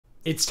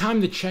It's time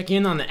to check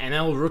in on the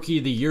NL Rookie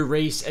of the Year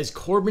race as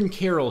Corbin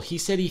Carroll, he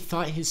said he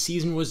thought his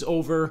season was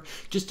over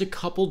just a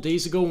couple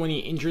days ago when he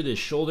injured his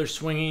shoulder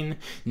swinging.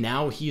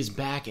 Now he is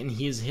back and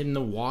he is hitting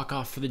the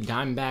walk-off for the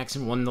Diamondbacks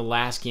in one of the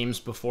last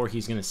games before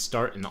he's going to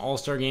start an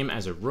All-Star game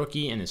as a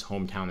rookie in his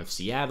hometown of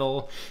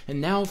Seattle.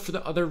 And now for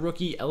the other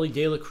rookie,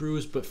 Elly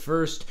Cruz, but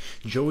first,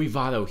 Joey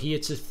Votto. He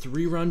hits a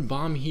 3-run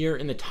bomb here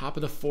in the top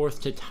of the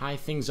fourth to tie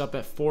things up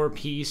at 4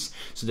 apiece.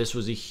 So this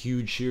was a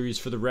huge series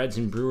for the Reds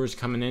and Brewers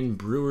coming in.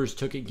 Brewers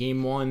took it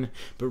game 1,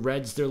 but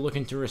Reds, they're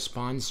looking to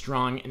respond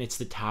strong, and it's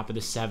the top of the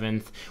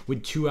 7th.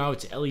 With 2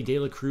 outs, Elly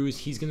Cruz,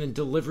 he's going to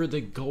deliver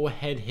the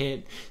go-ahead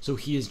hit, so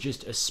he is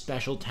just a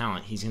special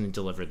talent. He's going to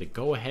deliver the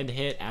go-ahead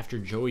hit after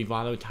Joey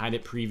Votto tied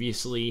it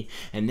previously,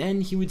 and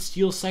then he would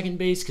steal second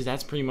base, because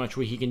that's pretty much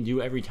what he can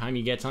do every time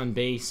he gets on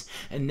base.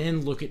 And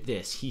then look at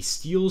this. He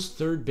steals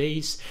third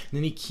base, and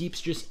then he keeps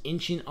just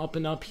inching up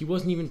and up. He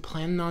wasn't even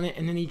planning on it,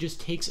 and then he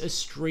just takes a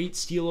straight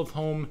steal of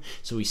home.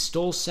 So he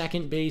stole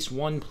second base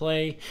one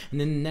play, and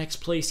then next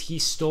place, he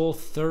stole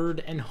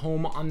third and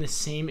home on the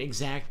same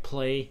exact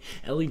play.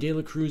 Elly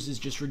Cruz is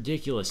just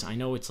ridiculous. I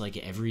know it's like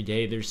every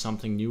day there's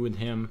something new with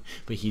him,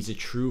 but he's a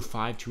true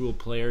 5-tool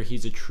player.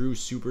 He's a true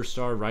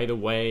superstar right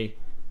away.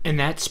 And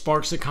that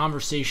sparks a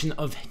conversation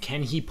of,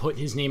 can he put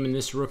his name in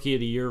this Rookie of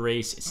the Year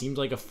race? It seemed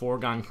like a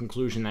foregone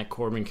conclusion that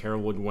Corbin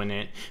Carroll would win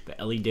it, but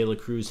Elly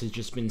Cruz has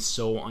just been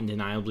so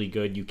undeniably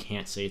good, you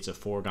can't say it's a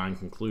foregone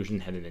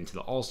conclusion headed into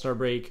the All-Star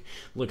break.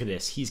 Look at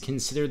this. He's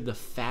considered the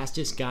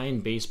fastest guy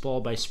in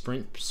baseball by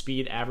sprint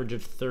speed, average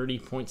of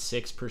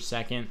 30.6 per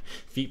second,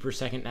 feet per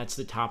second. That's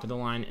the top of the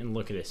line. And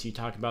look at this. You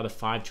talk about a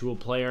 5-tool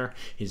player,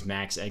 his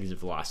max exit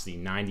velocity,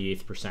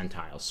 98th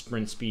percentile.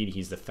 Sprint speed,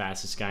 he's the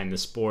fastest guy in the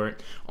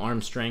sport.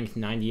 Arm strength,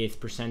 98th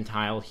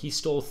percentile. He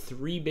stole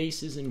 3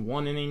 bases in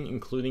 1 inning,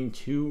 including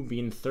 2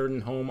 being third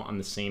and home on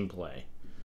the same play.